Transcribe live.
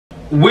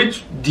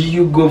Which do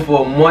you go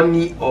for,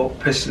 money or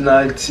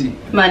personality?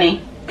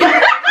 Money.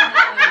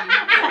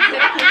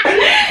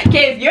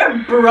 Okay, if you're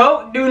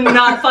broke, do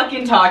not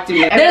fucking talk to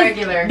me.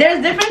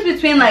 There's difference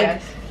between like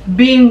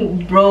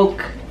being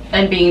broke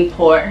and being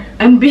poor.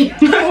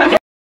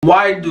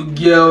 Why do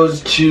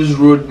girls choose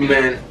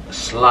roadmen /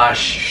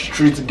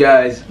 street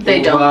guys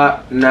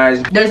over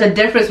nice? There's a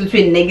difference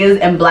between niggas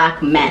and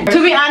black men.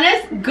 To be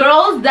honest,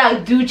 girls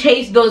that do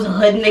chase those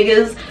hood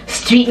niggas,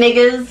 street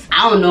niggas,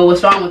 I don't know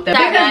what's wrong with them.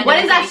 Because what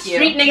is that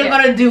street nigga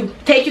gonna do?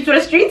 Take you to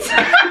the streets?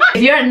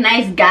 If you're a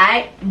nice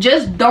guy,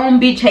 just don't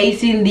be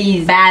chasing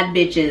these bad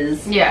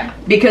bitches. Yeah.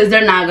 Because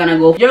they're not gonna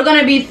go. You're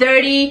gonna be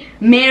 30,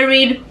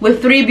 married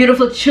with 3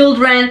 beautiful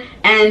children,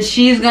 and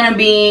she's gonna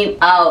be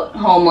out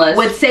homeless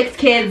with 6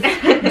 kids,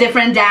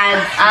 different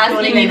dads.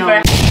 Asking me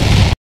for.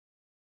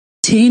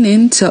 Tune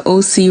in to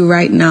OC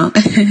right now.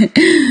 You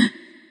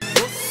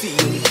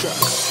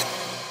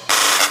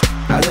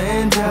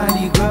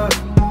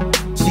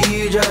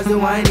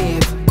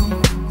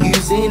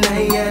see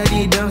now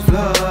the dance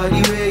floor,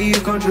 the way you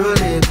control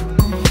it.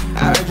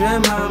 I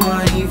dream my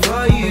money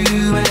for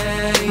you,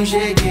 man, you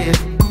shake it.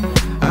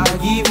 I'll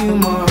give you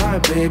my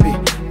heart, baby,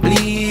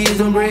 please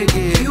don't break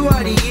it. You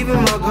are the even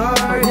more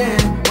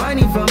garden,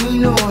 money for me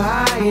no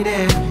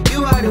hiding.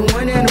 You are the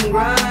one that I'm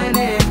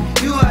grinding,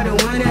 you are the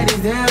one that is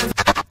down.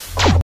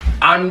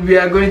 And we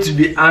are going to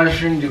be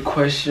answering the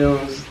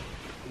questions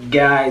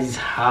guys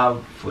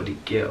have for the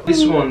girl.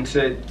 This one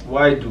said,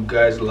 why do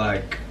guys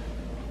like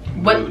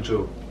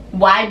blowjob?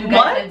 Why do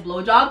guys like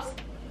blowjobs?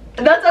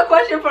 That's a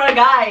question for a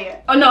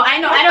guy. Oh no, I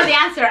know the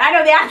answer. I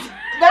know the answer.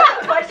 That's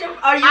a question.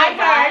 Are you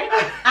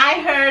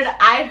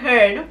I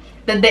heard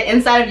that the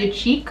inside of your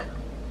cheek,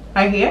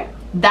 right here,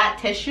 that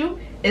tissue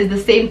is the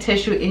same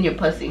tissue in your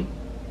pussy.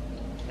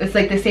 It's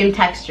like the same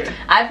texture.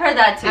 I've heard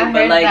that too,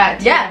 but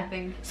like, yeah.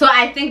 So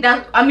I think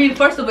that, I mean,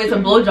 first of all, it's a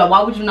blowjob.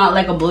 Why would you not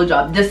like a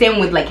blowjob? The same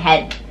with like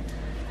head.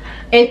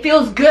 It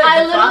feels good.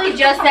 I literally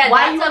just said,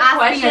 why that's a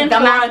question for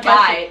a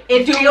guy.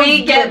 If do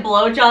we get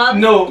blowjobs?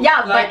 No.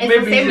 Yeah, like, but it's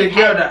maybe the same it's a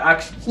girl that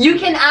asks. You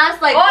can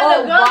ask like,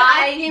 oh,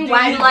 why do you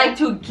like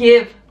to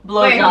give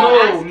blowjobs?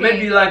 No,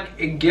 maybe like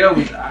a girl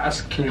was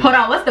asking. Hold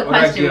on, what's the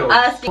question?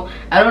 I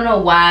don't know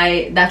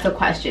why that's a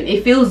question.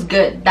 It feels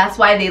good. That's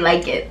why they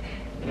like it.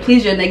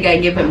 Please your nigga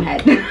and give him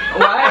head.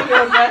 Why are you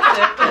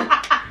aggressive?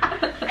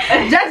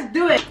 Just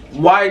do it.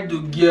 Why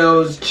do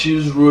girls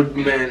choose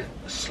roadmen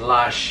 /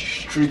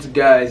 street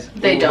guys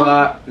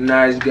over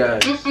nice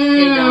guys?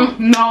 They don't.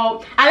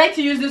 No, I like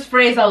to use this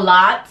phrase a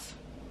lot.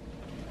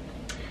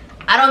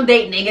 I don't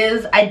date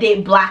niggas, I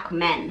date black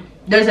men.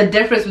 There's a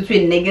difference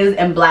between niggas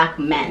and black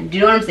men. Do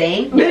you know what I'm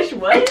saying? Bitch,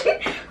 what?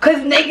 Cause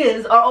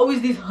niggas are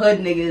always these hood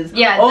niggas.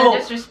 Yeah, the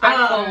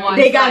disrespectful ones.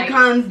 They got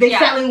guns, they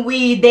selling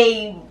weed,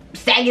 they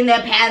sagging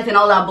their pants and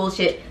all that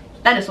bullshit.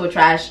 That is so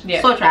trash.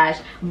 Yeah. So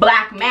trash.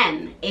 Black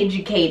men,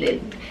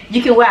 educated.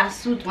 You can wear a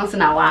suit once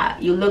in a while.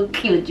 You look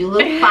cute. You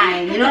look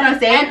fine. You know what I'm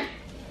saying?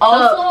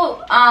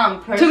 Also,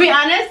 to be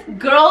honest,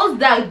 girls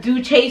that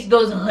do chase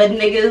those hood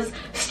niggas,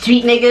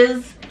 street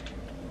niggas,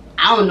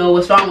 I don't know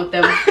what's wrong with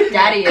them.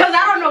 Daddy. Because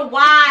I don't know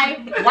why.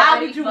 Why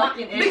would you want?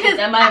 Because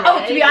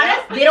to be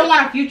honest, they don't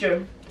want a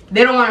future.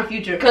 They don't want a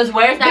future. Because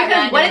where's that?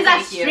 Because what is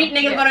that street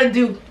nigga gonna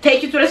do?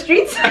 Take you to the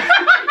streets?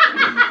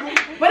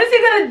 What is he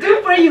gonna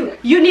do for you?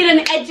 You need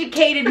an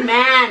educated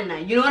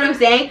man. You know what I'm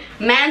saying?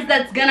 Man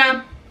that's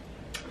gonna,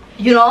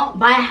 you know,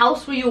 buy a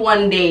house for you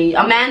one day.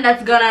 A man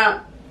that's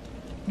gonna,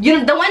 you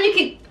know, the one you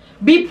can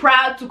be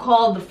proud to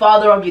call the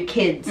father of your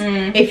kids.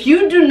 If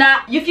you do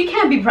not, if you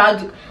can't be proud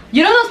to,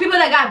 you know those people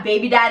that got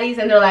baby daddies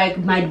and they're like,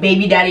 my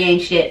baby daddy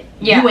ain't shit.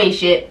 Yeah. You ain't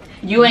shit.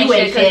 You ain't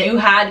shit because you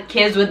had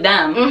kids with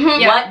them.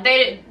 What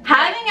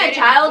having a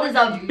child is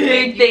a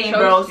big thing,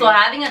 bro. So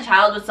having a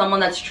child with someone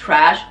that's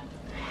trash.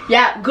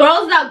 Yeah,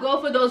 girls that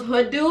go for those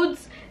hood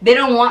dudes, they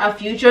don't want a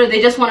future. They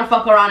just want to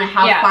fuck around and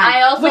have fun.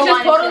 I also which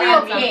is totally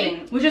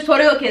okay. Which is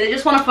totally okay. They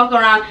just want to fuck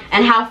around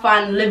and have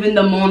fun, live in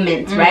the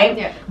moment, right?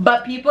 Yeah.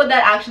 But people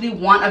that actually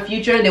want a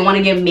future, they want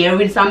to get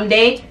married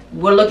someday.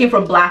 We're looking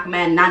for black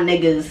men, not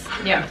niggas.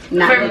 Yeah.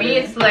 For me,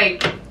 it's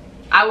like,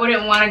 I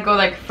wouldn't want to go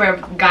like for a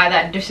guy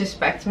that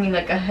disrespects me,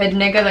 like a hood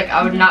nigga. Like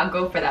I would not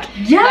go for that.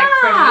 Yeah. Like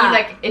for me,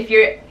 like if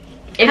you're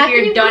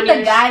done your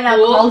the guy that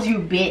calls you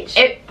bitch.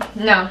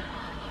 No.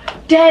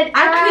 Dead.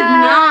 I could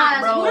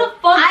not, bro. Who the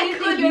fuck do you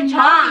think you're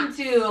talking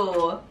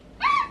to?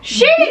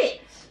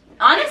 Shit.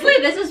 Honestly,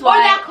 this is why.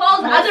 Or that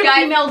calls other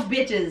females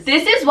bitches.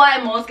 This is why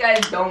most guys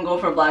don't go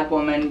for black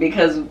women,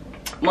 because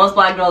most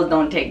black girls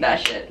don't take that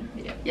shit.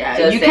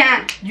 Yeah, you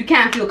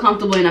can't feel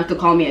comfortable enough to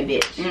call me a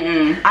bitch.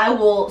 I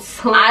will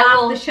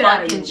slap the shit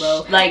out of you,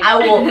 bro. Like I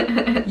will,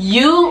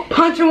 you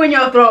punch you in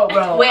your throat,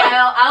 bro. Wait,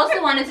 I also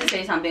wanted to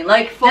say something.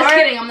 Like for just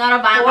kidding, I'm not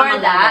a violent.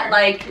 For that,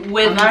 like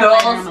with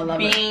girls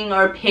being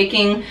or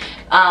picking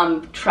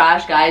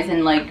trash guys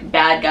and like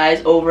bad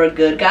guys over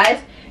good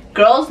guys,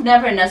 girls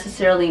never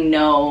necessarily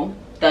know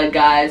that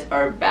guys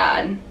are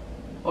bad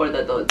or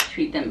that they'll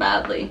treat them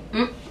badly.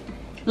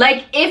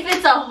 Like, if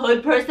it's a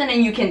hood person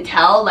and you can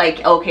tell,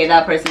 like, okay,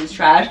 that person's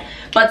trash.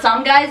 But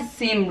some guys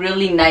seem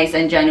really nice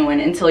and genuine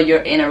until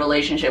you're in a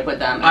relationship with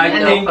them. And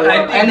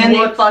then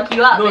they fuck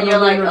you up, and you're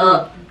like,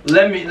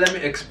 Let me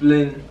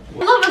explain.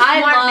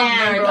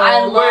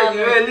 I love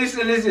Wait,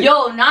 listen.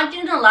 Yo, not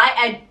gonna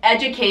lie,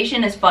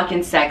 education is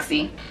fucking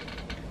sexy.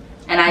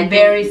 And I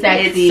very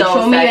sexy. It's so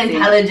Show me your sexy.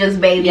 intelligence,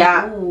 baby.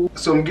 Yeah. Ooh.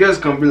 Some girls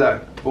can be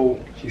like, oh,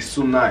 he's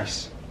so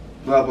nice.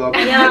 Blah blah blah.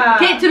 Yeah.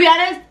 Okay, to be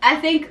honest, I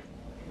think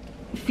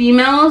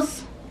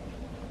females,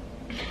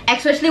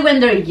 especially when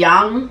they're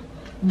young,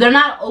 they're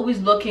not always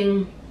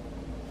looking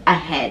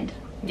ahead.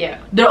 Yeah.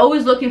 They're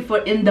always looking for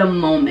in the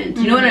moment.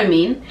 You know what I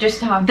mean? Just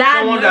to have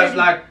Someone that's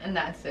like and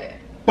that's it.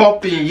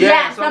 popping,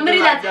 yeah, somebody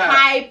like that's that.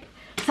 hype,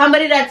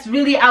 somebody that's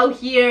really out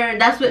here.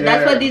 That's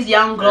what these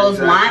young girls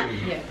want.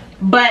 Yeah.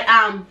 But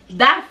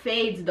that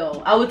fades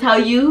though. I will tell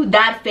you,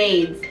 that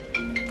fades.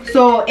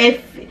 So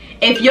if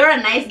you're a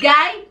nice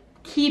guy,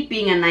 keep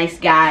being a nice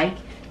guy,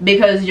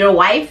 because your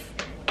wife,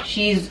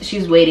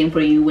 she's waiting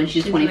for you when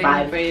she's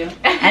 25. For you.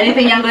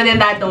 Anything younger than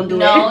that, don't do it.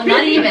 No,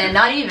 not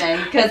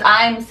even. Because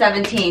I'm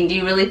 17. Do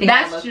you really think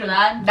I look for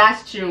that?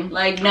 That's true.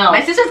 Like, no.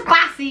 My sister's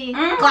classy,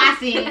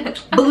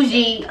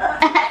 bougie.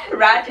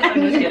 Ratchet.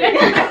 I'm just kidding.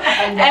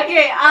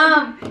 Okay,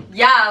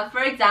 yeah,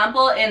 for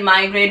example, in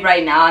my grade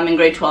right now, I'm in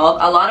grade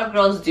 12, a lot of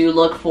girls do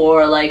look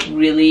for like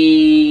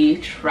really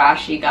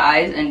trashy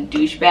guys and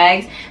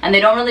douchebags, and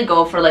they don't really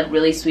go for like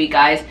really sweet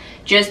guys,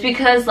 just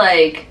because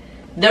like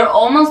they're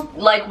almost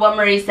like what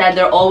Marie said,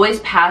 they're always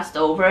passed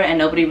over and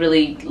nobody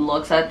really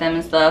looks at them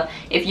and stuff.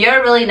 If you're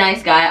a really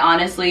nice guy,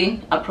 honestly,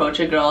 approach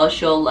a girl,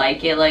 she'll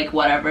like it, like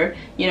whatever,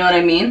 you know what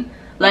I mean?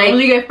 Like,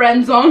 you get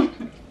friend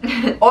zoned.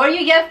 or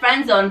you get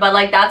friend zoned, but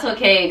like that's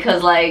okay,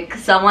 because like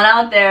someone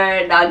out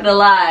there, not gonna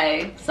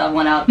lie,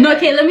 someone out there. No,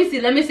 okay, let me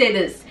say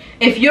this.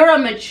 If you're a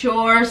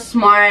mature,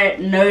 smart,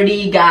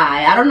 nerdy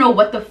guy, I don't know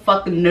what the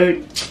fuck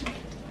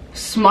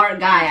smart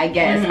guy, I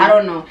guess, I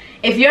don't know.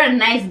 If you're a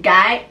nice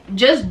guy,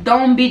 just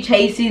don't be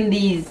chasing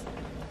these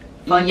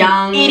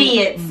young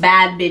idiots,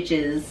 bad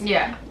bitches.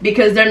 Yeah,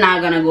 because they're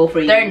not gonna go for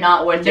you. They're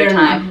not worth your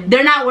time.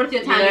 They're not worth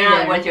your time. They're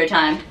not worth your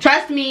time.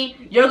 Trust me,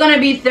 you're gonna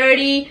be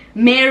 30,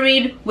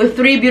 married with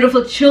 3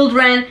 beautiful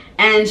children,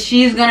 and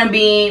she's gonna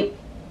be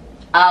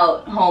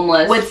out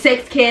homeless with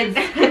 6 kids,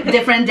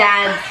 different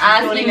dads,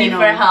 asking me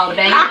for help.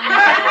 If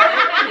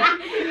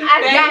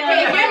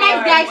you're a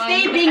nice guy,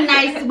 stay being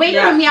nice. Wait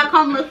for me, I'll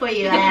come look for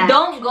you.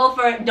 Don't go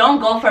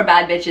for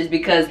bad bitches,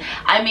 because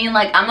I mean,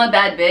 like, I'm a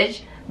bad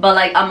bitch, but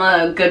like I'm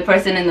a good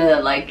person in the,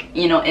 like,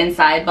 you know,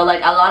 inside. But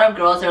like a lot of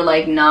girls are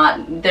like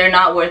they're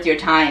not worth your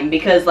time,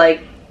 because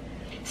like,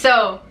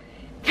 so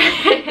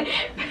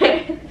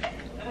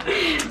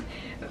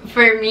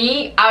for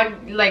me,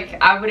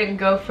 I wouldn't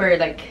go for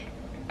like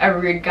a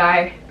rude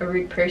guy, a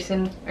rude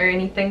person or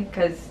anything,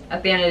 because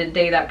at the end of the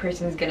day that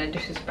person's gonna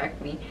disrespect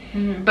me.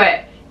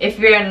 But if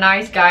you're a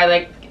nice guy,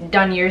 like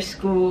done your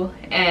school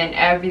and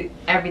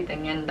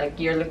everything, and like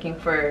you're looking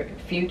for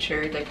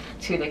future, like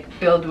to like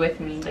build with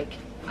me, like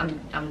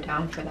I'm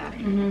down for that.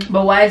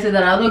 But why is it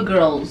that other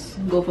girls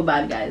go for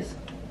bad guys?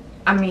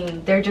 I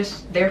mean, they're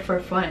just there for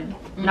fun,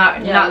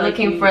 not like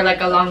looking for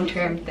like a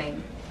long-term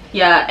thing.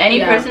 Yeah,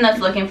 any person that's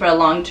looking for a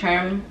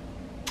long-term,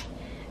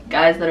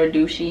 guys that are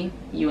douchey,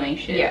 you ain't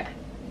shit. Yeah,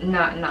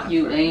 not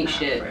you for, ain't not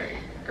shit.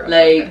 for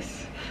Like,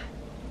 this.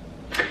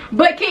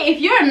 But okay, if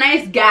you're a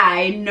nice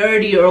guy,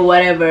 nerdy or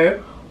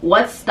whatever,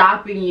 what's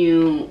stopping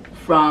you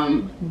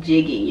from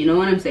jigging? You know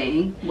what I'm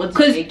saying?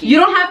 Because you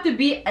don't have to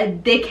be a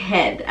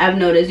dickhead. I've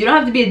noticed you don't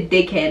have to be a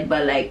dickhead,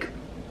 but like,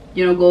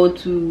 you know, go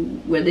to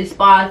where the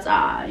spots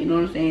are. You know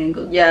what I'm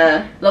saying?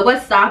 yeah. Like,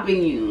 what's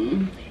stopping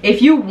you?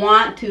 If you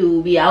want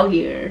to be out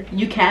here,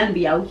 you can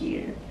be out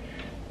here.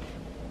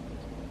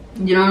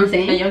 You know what I'm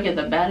saying? And you'll get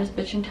the baddest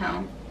bitch in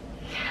town.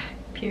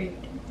 Period.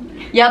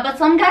 Yeah, but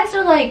some guys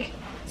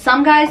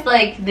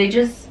like they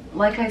just,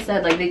 like I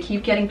said, like they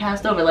keep getting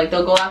passed over. Like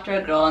they'll go after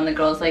a girl and the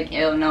girl's like,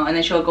 ew, no, and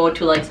then she'll go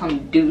to like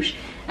some douche,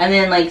 and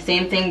then like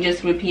same thing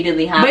just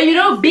repeatedly happens. But you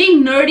know,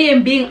 being nerdy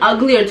and being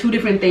ugly are 2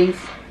 different things.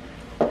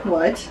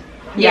 What?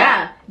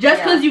 Yeah.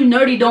 Just because you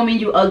nerdy don't mean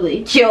you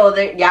ugly. Yo,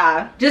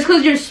 yeah. Just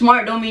because you're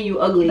smart don't mean you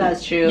ugly.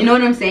 That's true. You know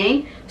what I'm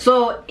saying?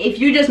 So if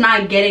you're just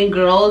not getting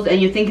girls and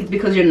you think it's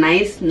because you're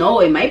nice, no,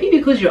 it might be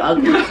because you're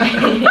ugly.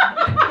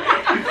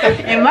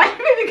 It might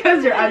be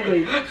because you're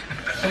ugly.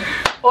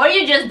 Or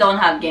you just don't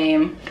have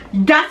game.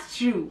 That's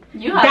true.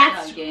 You have to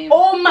have game.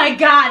 Oh my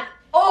god.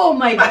 Oh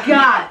my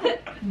god.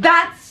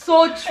 That's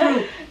so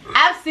true.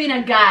 I've seen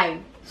a guy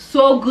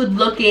so good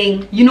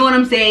looking. You know what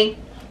I'm saying?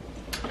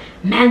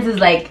 Man's is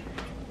like,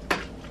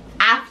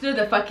 after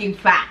the fucking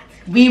fact,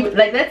 we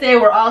like, let's say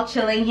we're all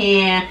chilling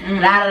here,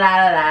 la la la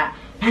la la.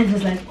 Man's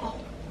is like, oh,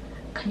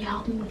 can you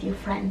help me with your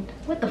friend?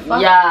 What the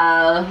fuck?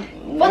 Yeah.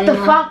 What the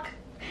fuck?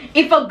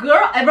 If a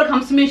girl ever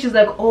comes to me and she's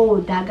like,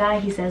 oh, that guy,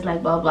 he says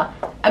like blah blah,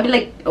 I'd be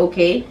like,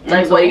 okay.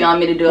 Like, what do you want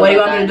me to do? What do you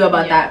want me to do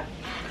about that?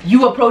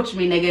 You approach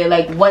me, nigga.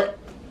 Like, what?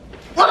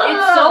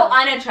 It's so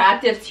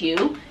unattractive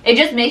too. It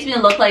just makes me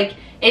look like,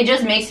 it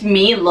just makes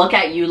me look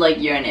at you like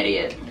you're an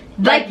idiot.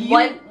 Like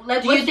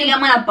what do you think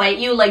I'm gonna bite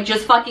you? Like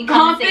just fucking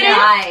come and say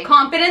hi.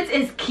 Confidence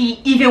is key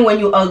even when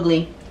you're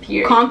ugly.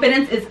 Period.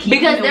 Confidence is key.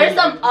 Because there's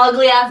some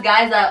ugly ass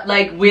guys that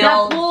like will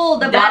that pull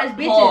the baddest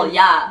bitches.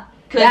 Yeah.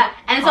 Yeah,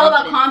 and it's all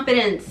about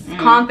confidence.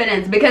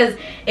 Confidence. Because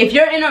if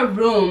you're in a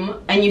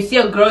room and you see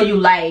a girl you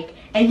like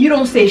and you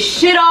don't say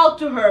shit all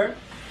to her,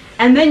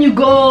 and then you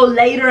go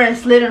later and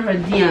slid in her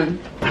DM.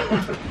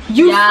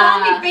 You saw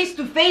me face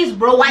to face,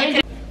 bro.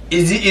 Why?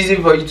 Is it easy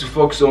for you to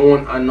fuck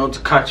someone and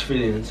not catch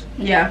feelings?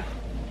 Yeah.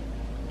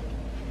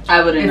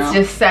 I wouldn't know. It's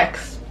just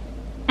sex.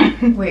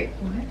 Wait,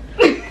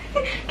 what?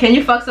 Can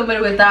you fuck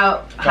somebody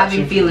without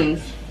having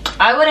feelings?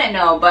 I wouldn't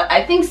know, but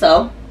I think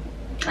so.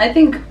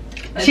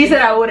 She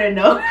said I wouldn't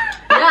know.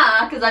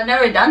 Yeah, because I've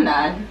never done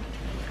that.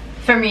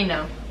 For me,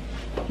 no.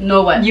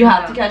 No what? You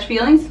have to catch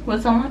feelings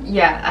with someone?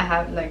 Yeah, I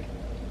have like.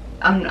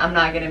 I'm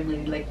not gonna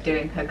be like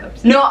doing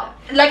hookups. No,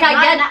 like I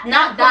get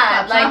not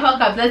that. Hookups, Like not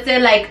hookups. Let's say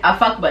like a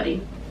fuck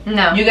buddy.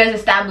 No. You guys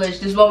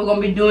established this is what we're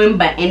gonna be doing,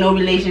 but in no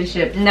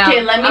relationship. No.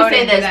 okay, let me I say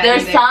wouldn't do this. that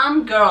There's either.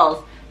 some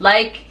girls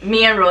like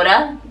me and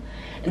Rhoda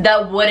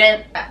that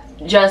wouldn't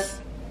just.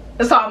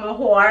 So I'm a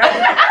whore. I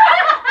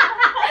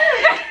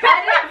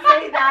didn't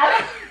say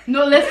that.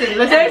 No, listen.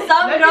 There's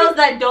some girls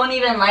that don't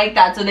even like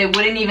that, so they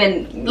wouldn't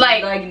even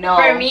like no.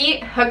 For me,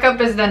 hookup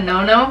is the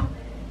no-no,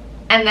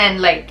 and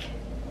then like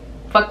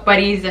fuck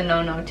buddies a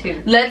no-no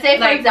too. Let's say,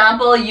 for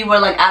example, you were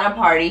like at a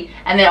party,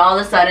 and then all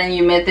of a sudden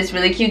you met this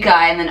really cute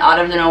guy, and then out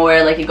of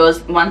nowhere, like it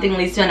goes, one thing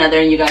leads to another,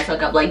 and you guys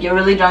hook up. Like you're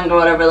really drunk or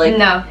whatever. Like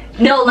no,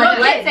 like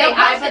let's say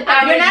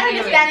you're not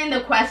understanding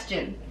the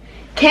question.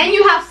 Can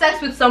you have sex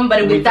with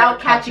somebody without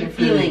catching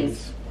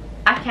feelings?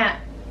 I can't.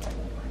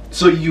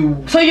 So you're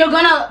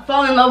gonna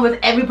fall in love with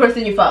every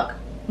person you fuck?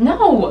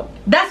 No.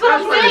 That's what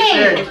I'm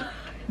saying.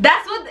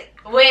 That's what.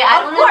 Wait,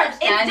 I don't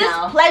It's understand just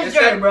now.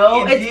 pleasure,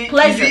 bro. It's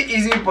pleasure. Is it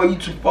easy for you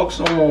to fuck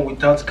someone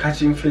without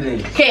catching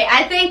feelings? Okay,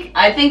 I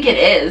think it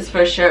is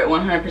for sure,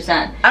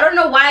 100%. I don't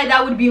know why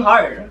that would be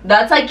hard.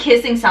 That's like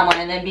kissing someone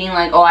and then being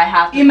like, oh, I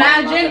have to.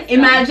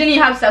 Imagine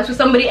you have sex with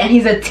somebody and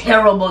he's a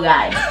terrible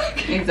guy.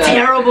 Exactly.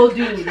 Terrible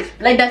dude.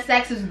 Like that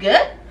sex is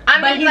good.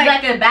 But he's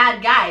like a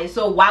bad guy,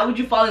 so why would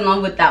you fall in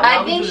love with that?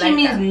 I think she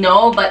means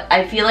no, but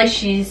I feel like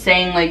she's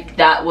saying like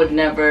that would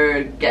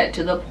never get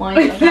to the point.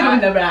 That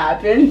would never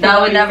happen.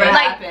 That would never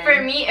happen. Like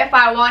for me, if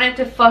I wanted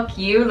to fuck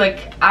you,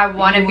 like I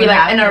want to be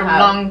like in a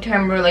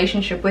long-term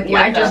relationship with you.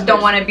 I just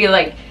don't want to be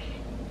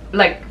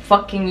like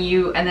fucking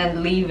you and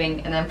then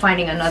leaving and then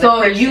finding another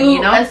person. So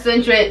you know?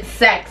 Accentuate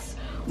sex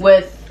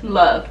with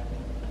love,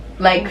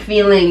 like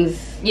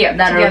feelings. Yeah,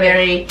 that are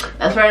very.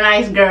 That's very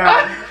nice,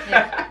 girl.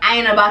 I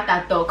ain't about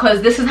that though,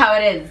 cause this is how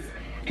it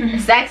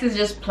is. Sex is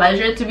just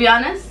pleasure, to be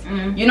honest.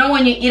 You know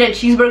when you eat a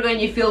cheeseburger and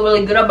you feel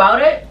really good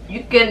about it,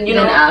 you can, you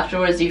know. And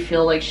afterwards you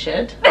feel like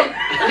shit.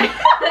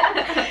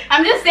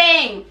 I'm just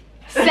saying,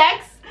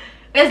 sex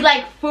is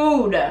like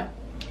food.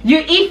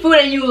 You eat food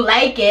and you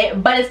like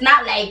it, but it's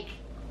not like.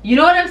 You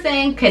know what I'm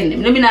saying?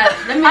 Let me not.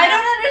 I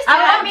don't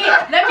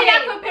understand. Let me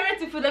not compare it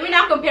to food. Let me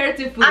not compare it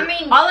to food. I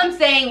mean, all I'm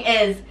saying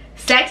is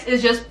sex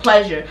is just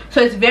pleasure.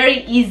 So it's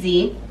very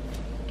easy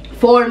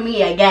for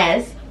me, I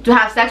guess, to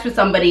have sex with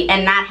somebody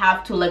and not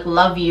have to like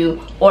love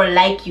you or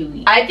like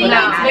you. I think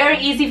it's very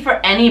easy for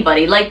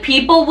anybody. Like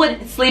people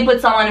would sleep with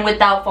someone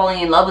without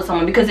falling in love with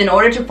someone, because in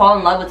order to fall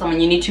in love with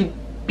someone, you need to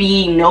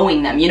be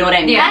knowing them. You know what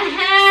I mean? Yeah.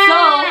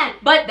 So,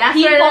 but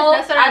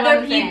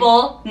other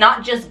people,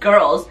 not just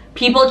girls,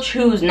 people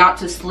choose not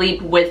to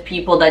sleep with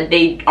people that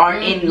they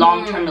aren't in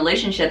long-term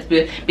relationships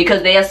with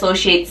because they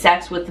associate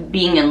sex with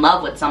being in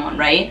love with someone,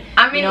 right?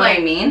 I mean, you know what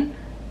I mean?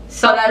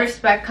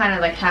 Self-respect kind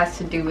of like has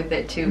to do with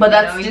it too. But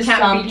that's you just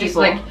can't some be people. just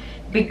like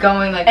be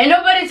going like. Ain't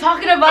nobody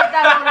talking about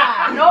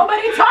that.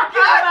 Nobody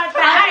talking about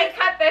that. Alright,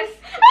 cut this.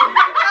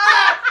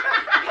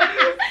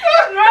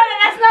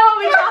 That's not what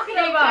we're talking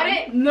about.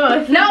 No.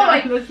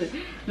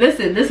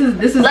 Listen. This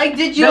is like.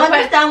 Did you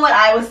understand what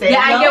I was saying? Yeah,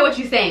 I get what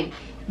you're saying.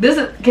 This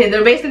is okay.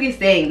 They're basically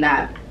saying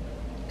that.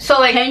 So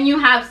like, can you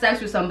have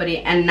sex with somebody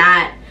and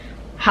not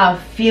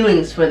have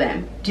feelings for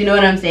them? Do you know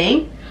what I'm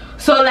saying?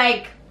 So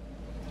like,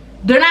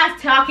 they're not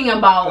talking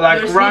about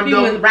like they're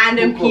sleeping with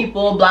random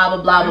people, blah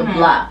blah blah blah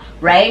blah,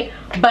 right?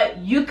 But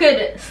you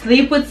could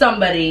sleep with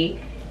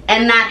somebody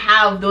and not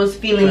have those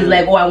feelings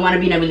like, oh, I want to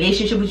be in a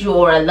relationship with you,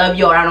 or I love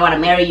you, or I don't want to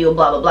marry you,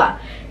 blah blah blah.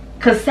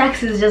 Cause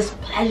sex is just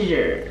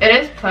pleasure.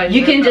 It is pleasure.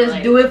 You can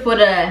just do it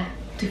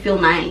to feel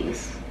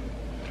nice.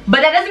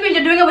 But that doesn't mean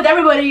you're doing it with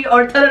everybody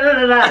or da da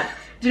da da.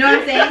 Do you know what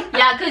I'm saying?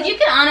 Yeah, cause you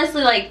can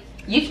honestly like.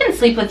 You can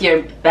sleep with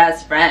your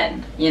best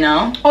friend, you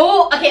know?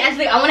 Oh, okay,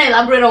 actually, I want to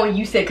elaborate on what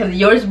you said, because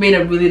yours made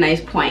a really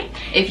nice point.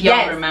 If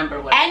y'all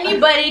remember what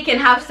anybody can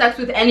have sex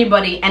with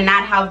anybody and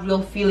not have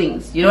real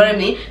feelings. You know what I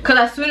mean? Because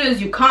as soon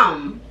as you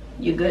come,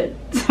 you're good.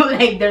 So,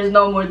 like, there's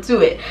no more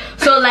to it.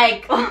 So,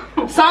 like,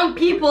 some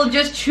people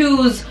just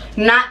choose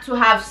not to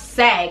have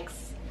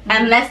sex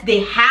unless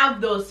they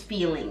have those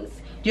feelings.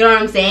 Do you know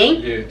what I'm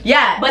saying? Yeah.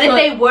 Yeah. But if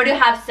they were to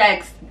have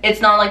sex, it's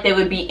not like they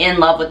would be in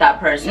love with that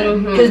person,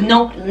 Mhm. because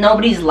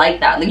nobody's like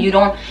that. Like you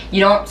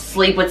don't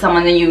sleep with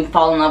someone then you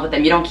fall in love with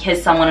them. You don't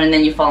kiss someone and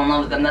then you fall in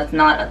love with them. That's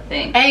not a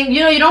thing. And you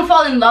know, you don't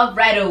fall in love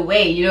right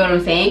away. You know what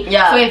I'm saying?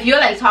 Yeah. So if you're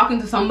like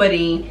talking to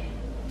somebody,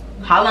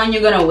 how long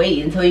you gonna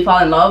wait until you fall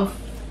in love?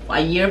 A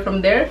year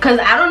from there? Because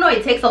I don't know,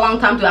 it takes a long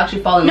time to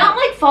actually fall in love. Not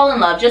like fall in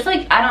love, just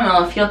like, I don't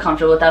know, feel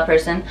comfortable with that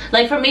person.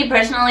 Like for me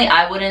personally,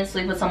 I wouldn't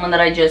sleep with someone that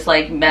I just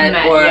like met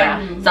or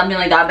something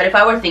like that. But if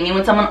I were thinking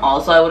with someone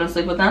also, I wouldn't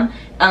sleep with them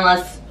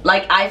unless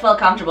like I felt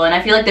comfortable. And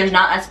I feel like there's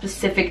not a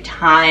specific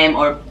time,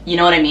 or you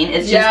know what I mean?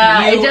 It's just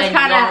you it's just and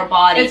kinda, your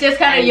body. It's just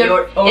kind of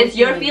your it's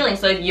your feeling.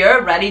 So if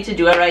you're ready to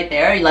do it right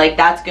there, like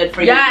that's good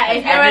for you. Yeah,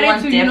 if you're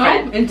ready to, you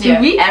know, in 2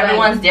 weeks.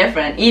 Everyone's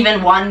different.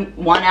 Even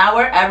one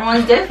hour,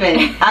 everyone's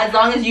different. As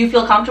long as you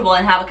feel comfortable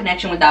and have a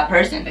connection with that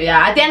person.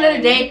 Yeah, at the end of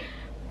the day,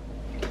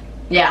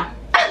 yeah.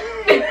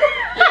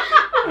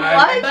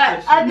 Alright,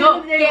 next question. No,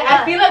 okay,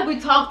 I feel like we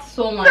talked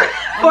so much.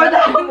 For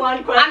that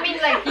one question. I mean,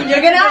 like,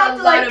 You're gonna have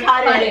to like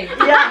cut it.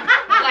 Yeah.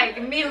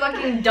 Like, me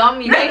looking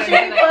dumb. You Make know,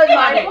 sure you like, put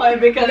my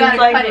point because gotta it's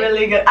like cut it.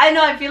 really good. I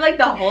know, I feel like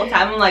the whole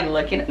time I'm like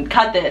looking,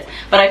 cut this,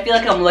 but I feel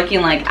like I'm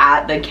looking like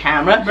at the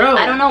camera. Bro,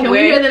 I don't know can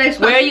where, we hear the next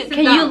where question? you, Sit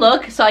can you down.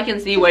 look so I can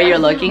see where you're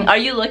looking? Are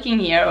you looking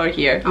here or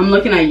here? I'm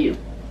looking at you.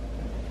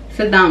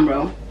 Sit down,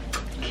 bro.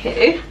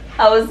 Okay.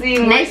 I was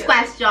seeing. Next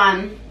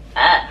question.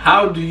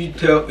 How do you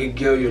tell a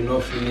girl you're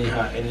not feeling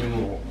her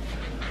anymore?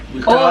 Oh,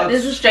 Without,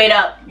 this is straight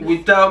up.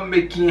 without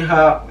making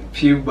her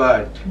feel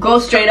bad. Go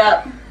straight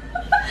up.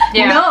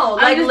 Yeah. No,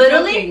 like just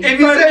literally. joking. If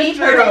you For say me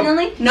straight up,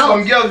 personally, no.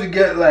 some girls will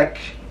get like.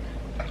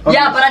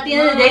 Yeah, but at the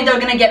end of the day, they're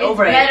gonna get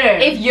over better.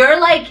 it. If you're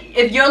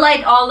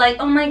like all like,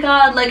 oh my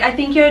god, like I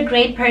think you're a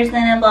great person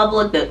and blah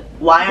blah blah.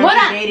 Why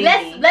aren't you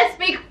dating me? Let's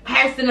speak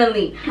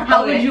personally.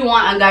 How Okay. would you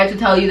want a guy to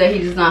tell you that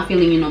he's just not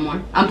feeling you no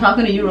more? I'm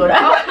talking to you, Rhoda.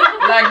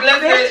 Like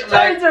let's say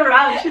Turns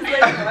around, she's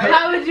like,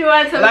 How would you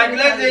want somebody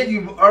like let's say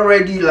you've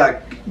already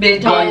like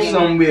been gone talking.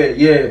 somewhere,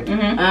 yeah,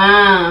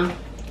 Ah.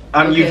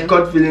 and Okay. you've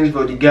got feelings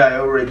for the guy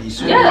already.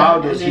 So Yeah. how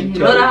does he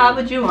tell Rhoda, you? how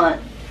would you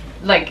want?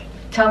 Like,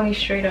 tell me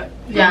straight up.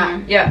 Yeah.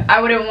 Yeah,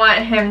 I wouldn't want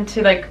him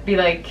to like be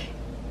like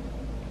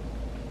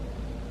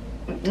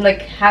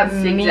have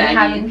me Zigzaggy.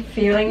 having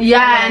feelings.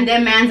 Yeah, and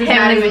then man's is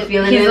not even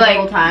feeling he's it like the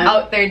whole time.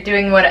 out there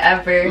doing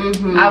whatever.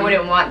 Mhm. I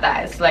wouldn't want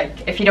that. It's like,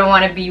 if you don't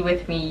want to be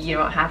with me, you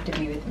don't have to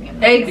be with me. I'm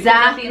like, Because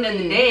at the end of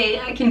the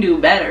day, I can do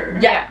better.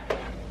 Yeah.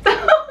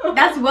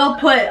 That's well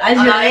put. As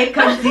you ain't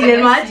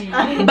conceited much.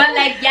 But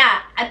like, yeah,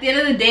 at the end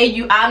of the day,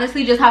 you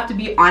honestly just have to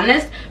be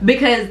honest,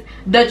 because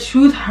the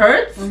truth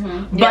hurts.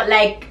 But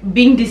like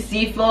being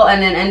deceitful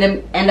and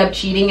then end up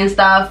cheating and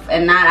stuff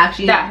and not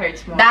actually, that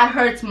hurts more. that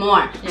hurts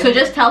more. So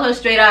just tell her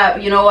straight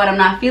up, you know what, I'm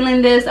not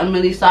feeling this, I'm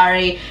really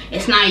sorry,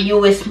 it's not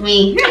you, it's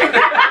me.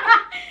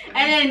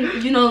 And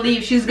then, you know,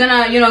 leave. She's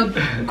gonna, you know,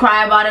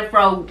 cry about it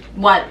for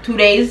what, 2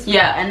 days?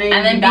 Yeah, and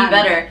and then be done.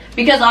 better.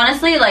 Because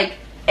honestly, like,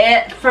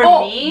 for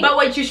me. But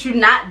what you should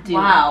not do.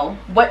 Wow.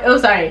 What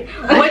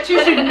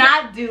you should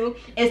not do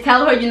is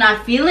tell her you're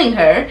not feeling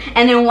her,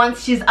 and then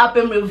once she's up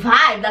and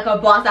revived like a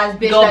boss ass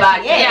bitch, Go that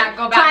back. she is, Yeah,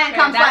 go back try and to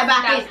her. come slide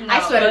back That's in. no.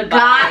 I swear to Goodbye.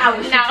 God, I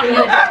will shoot No. you in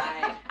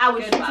your I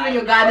will shoot you in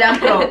your goddamn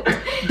throat.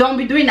 Don't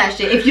be doing that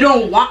shit. If you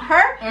don't want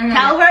her,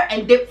 tell her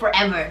and dip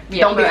forever.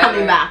 Yeah, Don't be forever.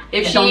 coming back.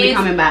 If Don't be she's-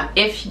 coming back.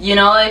 If you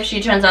know, if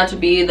she turns out to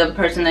be the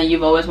person that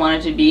you've always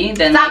wanted to be,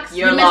 then like, Sucks.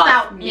 you're You missed lost.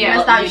 out. You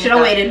missed out. You should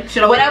have waited.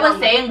 What I was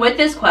saying with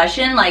this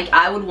question, like,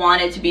 I would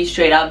want it to be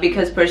straight up,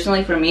 because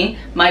personally for me,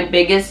 my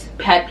biggest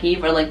pet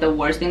peeve, or like the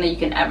worst thing that you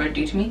can ever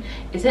do to me,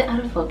 is it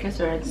out of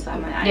focus or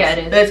inside my eyes? Yeah,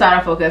 it is. It's out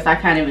of focus. I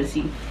can't even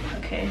see.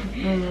 Okay.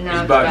 No, It's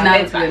it's back. bad. No,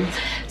 It's fine.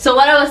 So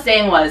what I was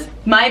saying was,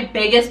 my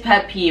biggest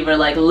pet peeve, or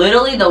like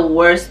literally the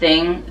worst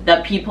thing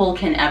that people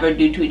can ever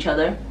do to each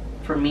other,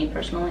 for me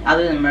personally,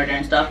 other than murder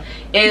and stuff,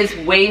 is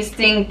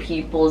wasting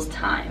people's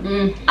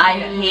time. I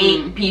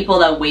hate people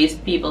that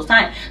waste people's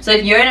time. So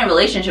if you're in a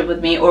relationship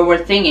with me, or we're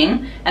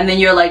thinking, and then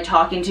you're like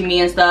talking to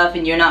me and stuff,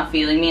 and you're not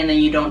feeling me, and then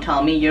you don't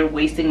tell me, you're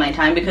wasting my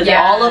time, because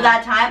Yeah. all of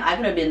that time I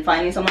could have been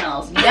finding someone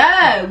else.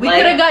 Yeah, we Like,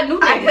 could have got new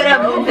I niggas, could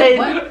have bro. been,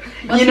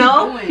 What's you he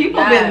know, doing? people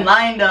Yeah. been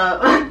lined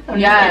up. I'm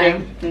Yeah. just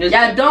kidding. I'm just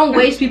Yeah, kidding. don't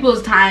waste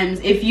people's times.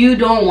 If you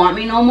don't want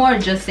me no more,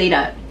 just say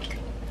that.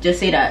 Just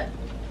say that.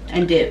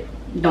 And dip.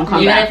 Don't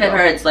come Even back. if it bro.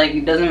 hurts, like,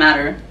 it doesn't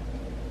matter.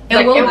 It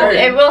Like, will hurt.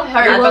 It will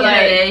hurt. At the end but of the like,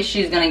 day,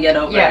 she's gonna get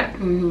over yeah. it.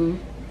 Mm-hmm.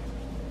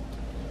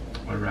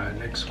 Alright,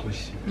 next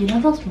question. You know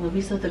those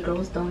movies that the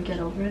girls don't get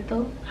over it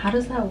though? How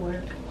does that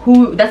work?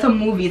 Who? That's a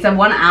movie. It's a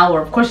 1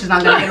 hour. Of course, she's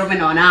not gonna get over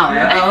in an hour.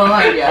 Oh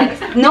my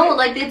god. No,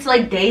 like it's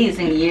like days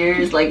and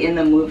years, like in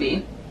the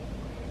movie,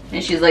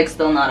 and she's like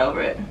still not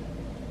over it.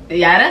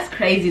 Yeah, that's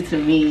crazy to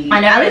me. I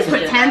never At least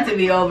understood pretend that. to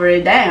be over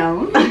it.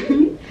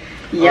 Damn.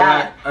 Yeah.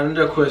 Alright,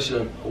 another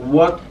question.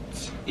 What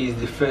is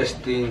the first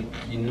thing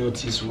you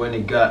notice when a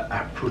guy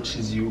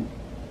approaches you?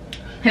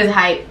 His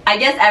height. I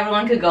guess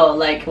everyone could go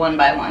like one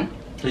by one.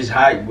 His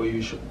height, but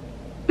you should.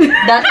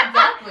 That's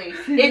exactly.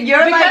 If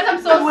you're Because like,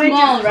 I'm so which is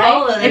small, right?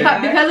 taller than her.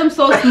 Because I'm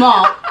so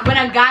small, when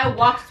a guy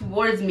walks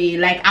towards me,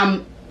 like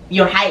I'm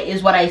your height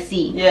is what I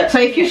see. Yeah. So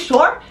if you're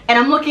short and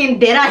I'm looking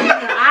dead at your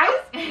eyes,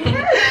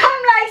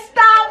 I'm like,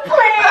 stop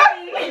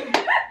playing.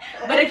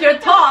 But if you're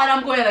tall and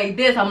I'm going like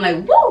this, I'm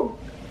like, woo.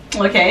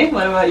 Okay,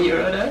 what about you,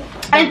 Rhoda?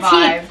 And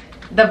vibe. teeth.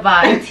 The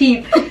vibe. And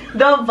teeth.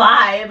 The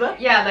vibe.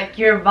 Yeah, like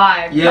your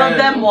vibe. Yeah. Of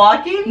them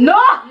walking?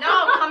 No.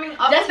 No, coming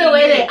up Just to the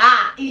way you. they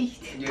are.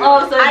 Yeah.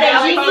 Oh, so Are they they're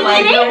like, jiggling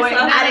like, it? the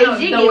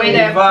way- The way they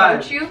Vibe.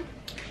 approach you.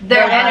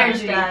 Their Yeah, I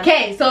energy. understand.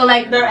 Okay, so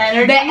like Their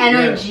energy? The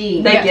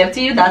energy. They Yeah. give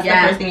to you? That's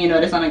Yeah. the first thing you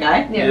notice on a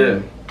guy? Yeah.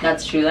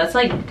 That's true. That's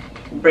like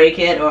break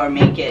it or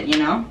make it, you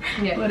know?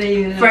 Yeah. What are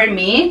you? For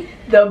me,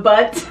 The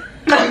butt.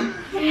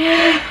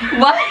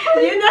 what?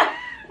 You know,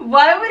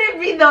 why would it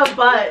be the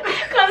butt?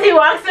 Because he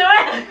walks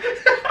away.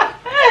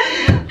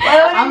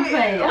 I'm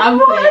playing.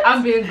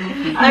 I'm being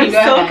goofy. I'm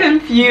Go so ahead.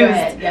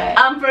 confused. Go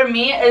ahead. For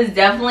me, it's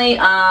definitely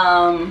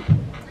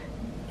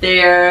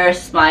their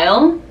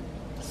smile.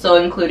 So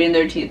including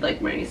their teeth,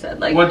 like Marie said.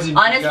 Like What if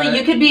honestly, guy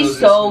you could be doesn't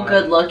so smile?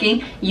 good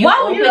looking. You Why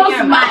would open you don't your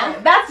smile?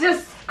 mouth. That's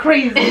just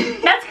crazy.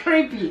 That's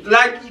creepy.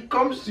 Like he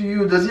comes to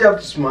you, does he have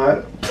to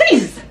smile?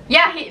 Please.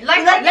 Yeah, he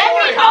like Let me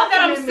know that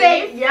I'm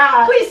safe.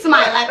 Yeah. Please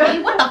smile at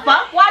me. What the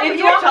fuck? Why If would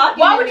you you're walk? talking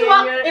Why to would me you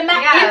walk? and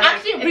you're-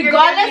 Actually, if you're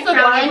regardless getting of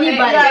crowded with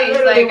anybody,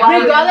 anything, like, why would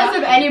you regardless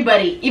of walk?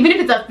 anybody, even if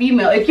it's a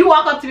female, if you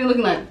walk up to me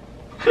looking like,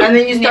 And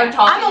then you start Yeah.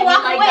 talking I'm gonna to me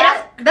walk like away.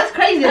 that. That's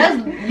crazy.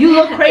 You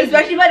look crazy.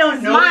 Especially if I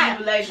don't know Smile.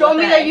 you. Like, show what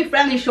me the that heck? you're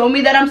friendly. Show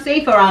me that I'm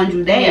safe around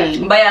you.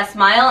 Dang. Yeah. But yeah,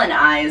 smile and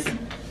eyes.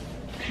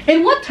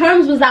 In what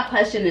terms was that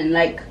question in?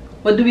 Like,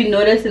 what do we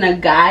notice in a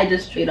guy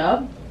just straight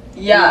up?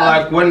 Yeah.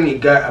 Like when a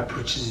guy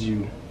approaches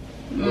you.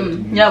 what do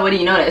you- Yeah, what do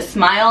you notice?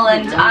 Smile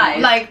and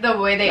eyes. like the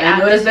way they I act,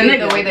 noticed the the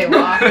nigga. way they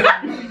walk.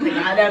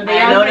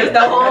 I noticed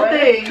the whole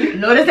thing.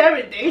 Notice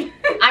everything.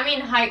 I mean,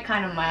 height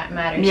kind of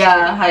matters.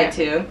 Yeah, too. height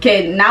too.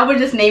 Okay, now we're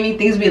just naming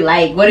things we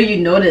like. What do you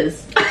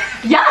notice?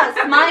 Yeah,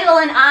 smile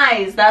and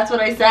eyes. That's what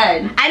I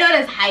said. I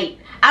notice height.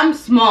 I'm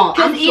small.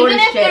 Because I'm short even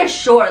as if they're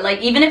shit. short,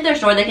 like even if they're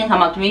short, they can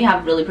come up to me,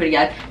 have really pretty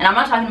eyes. And I'm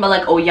not talking about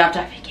like, oh, you have to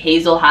have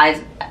hazel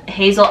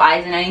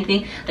eyes and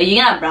anything. Like you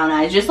can have brown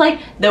eyes. Just like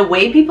the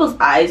way people's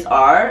eyes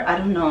are, I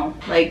don't know.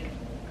 Like,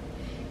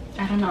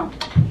 I don't know.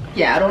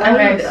 Yeah, I don't know.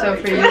 Okay, so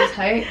for you, it's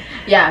height.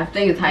 Yeah, I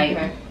think it's height.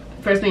 Okay.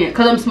 First thing,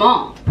 because I'm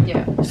small.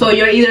 Yeah. So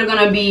you're either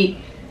gonna be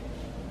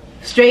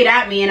straight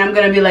at me and I'm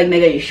gonna be like,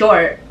 nigga, you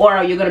short,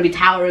 or you're gonna be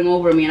towering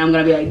over me and I'm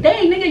gonna be like,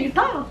 dang, nigga, you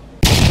tall.